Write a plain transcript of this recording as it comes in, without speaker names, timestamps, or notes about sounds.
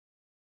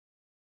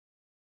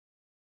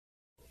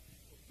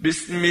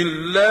بسم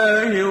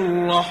اللہ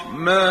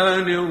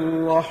الرحمن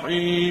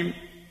الرحیم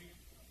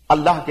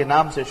اللہ کے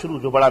نام سے شروع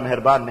جو بڑا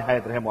مہربان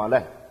نہایت رحم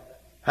والا ہے۔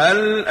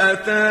 هل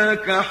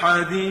أتاك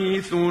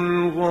حدیث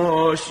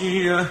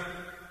الغاشیہ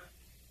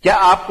کیا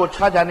آپ کو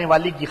چھا جانے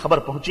والی کی خبر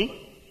پہنچی؟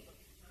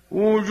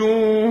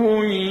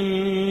 وجوہ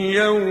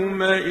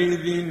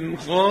یومئذ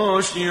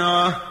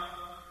خاشعہ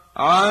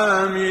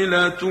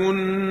عاملة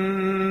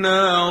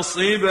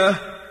ناصبة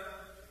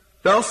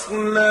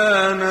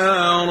تصلى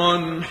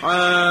نارا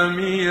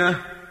حامیہ۔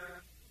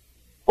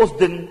 اس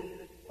دن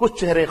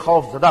کچھ چہرے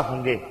خوف زدہ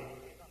ہوں گے،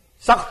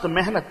 سخت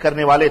محنت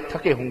کرنے والے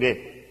تھکے ہوں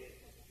گے،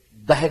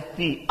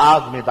 دہکتی آگ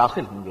میں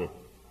داخل ہوں گے۔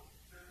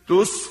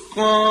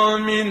 تسقى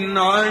من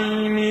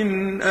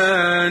عین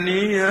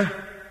آنیہ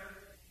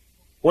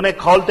انہیں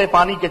کھولتے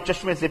پانی کے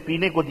چشمے سے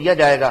پینے کو دیا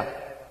جائے گا۔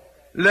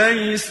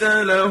 لیس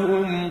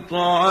لهم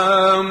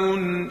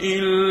طعام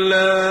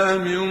الا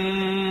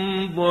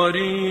من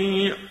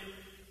ضریع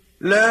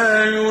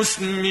لا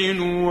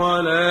يسمن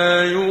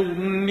ولا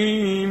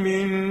يغنی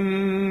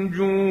من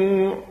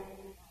جوع۔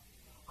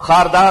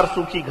 خاردار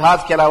سوکھی گھاس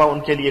کے علاوہ ان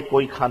کے لیے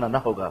کوئی کھانا نہ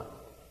ہوگا،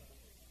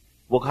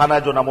 وہ کھانا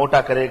جو نہ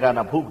موٹا کرے گا نہ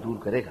بھوک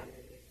دور کرے گا۔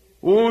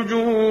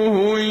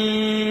 وجوہ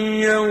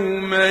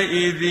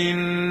یومئذ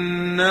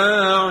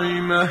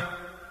ناعمہ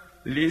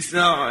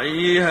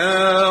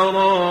لسعیها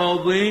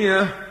راضیہ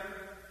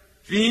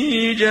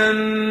فی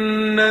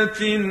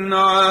جنت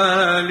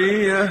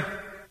عالیہ۔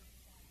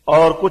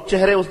 اور کچھ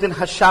چہرے اس دن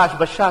حشاش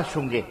بشاش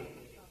ہوں گے،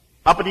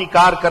 اپنی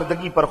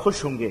کارکردگی پر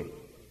خوش ہوں گے،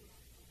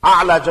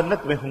 اعلی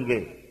جنت میں ہوں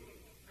گے۔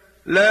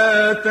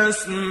 لا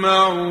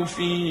تسمع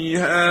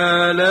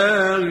فيها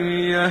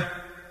لاغية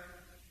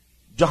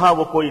جہاں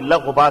وہ کوئی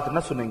لغو بات نہ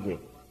سنیں گے۔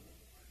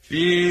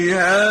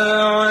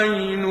 فيها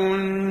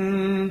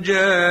عين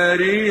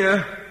جارية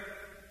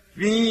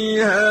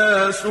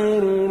فيها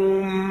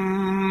سرر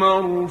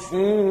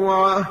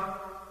مرفوعة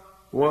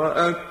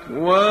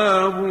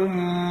وأكواب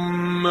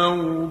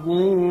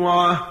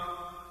موضوعة۔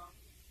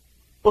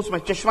 اس میں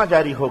چشمہ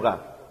جاری ہوگا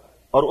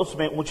اور اس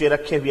میں اونچے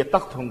رکھے ہوئے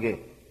تخت ہوں گے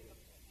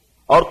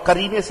اور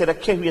قرینے سے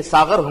رکھے ہوئے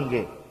ساغر ہوں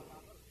گے۔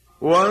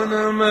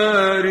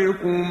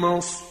 وَنَمَارِقُ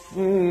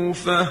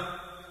مَصْفُوفَةٌ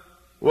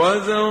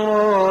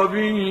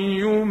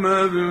وَزَرَابِيُّ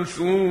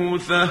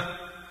مَبْثُوثَةٌ۔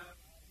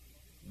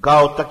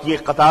 گاؤ تکیے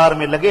قطار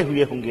میں لگے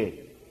ہوئے ہوں گے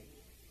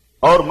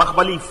اور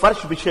مخملی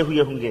فرش بچھے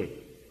ہوئے ہوں گے۔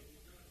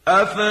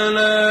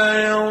 أَفَلَا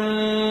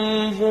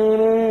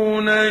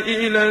يَنظُرُونَ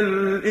إِلَى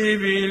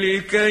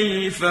الْإِبِلِ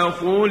كَيْفَ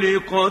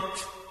خُلِقَتْ۔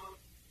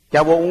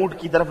 کیا وہ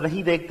اونٹ کی طرف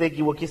نہیں دیکھتے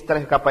کہ وہ کس طرح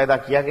کا پیدا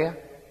کیا گیا؟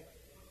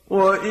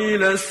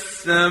 وَإِلَى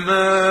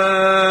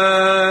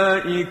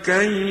السَّمَاءِ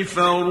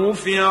كَيْفَ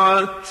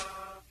رُفِعَتْ۔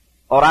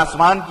 اور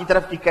آسمان کی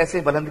طرف کی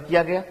کیسے بلند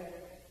کیا گیا؟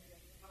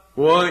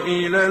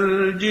 وَإِلَى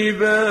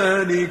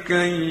الْجِبَالِ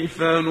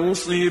كَيْفَ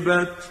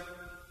نُصِبَتْ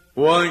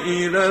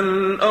وَإِلَى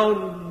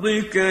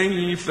الْأَرْضِ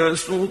كَيْفَ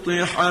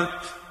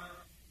سُطِحَتْ۔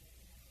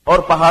 اور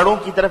پہاڑوں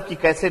کی طرف کی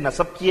کیسے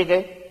نصب کیے گئے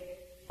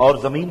اور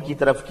زمین کی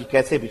طرف کی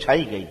کیسے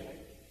بچھائی گئی۔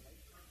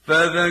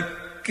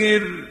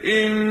 فَذَكِّرْ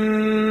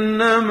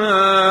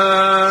إِنَّمَا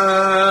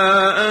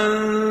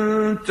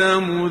أَنْتَ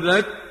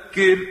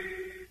مُذَكِّرٌ۔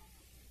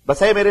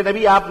 بس اے میرے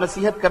نبی آپ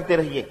نصیحت کرتے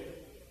رہیے،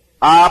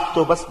 آپ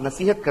تو بس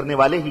نصیحت کرنے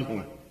والے ہی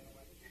ہیں۔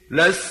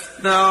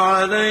 لَسْتَ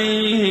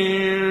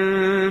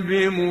عَلَيْهِمْ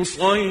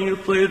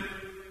بِمُصَيْطِرٍ۔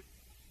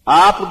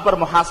 آپ ان پر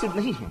محاسب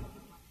نہیں ہیں،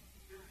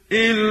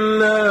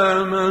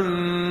 إِلَّا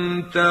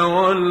مَنْ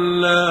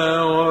تَوَلَّى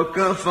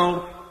وَكَفَرَ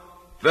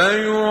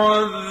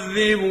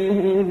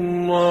فَيُعَذِّبُهُ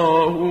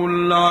اللَّهُ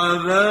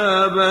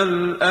الْعَذَابَ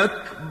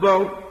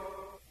الْأَكْبَرَ۔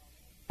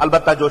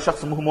 البتہ جو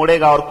شخص منہ موڑے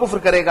گا اور کفر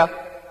کرے گا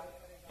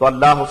تو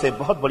اللہ اسے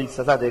بہت بڑی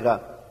سزا دے گا۔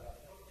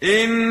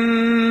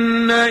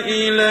 إِنَّ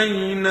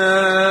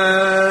إِلَيْنَا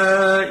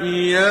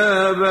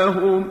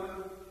إِيَابَهُمْ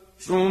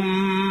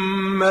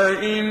ثُمَّ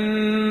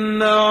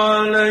إِنَّ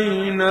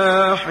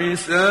عَلَيْنَا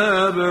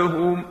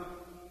حِسَابَهُمْ۔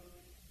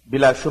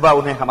 بلا شبہ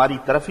انہیں ہماری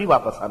طرف ہی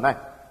واپس آنا ہے،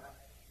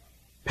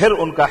 پھر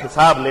ان کا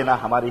حساب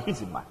لینا ہمارے ہی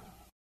ذمہ ہے۔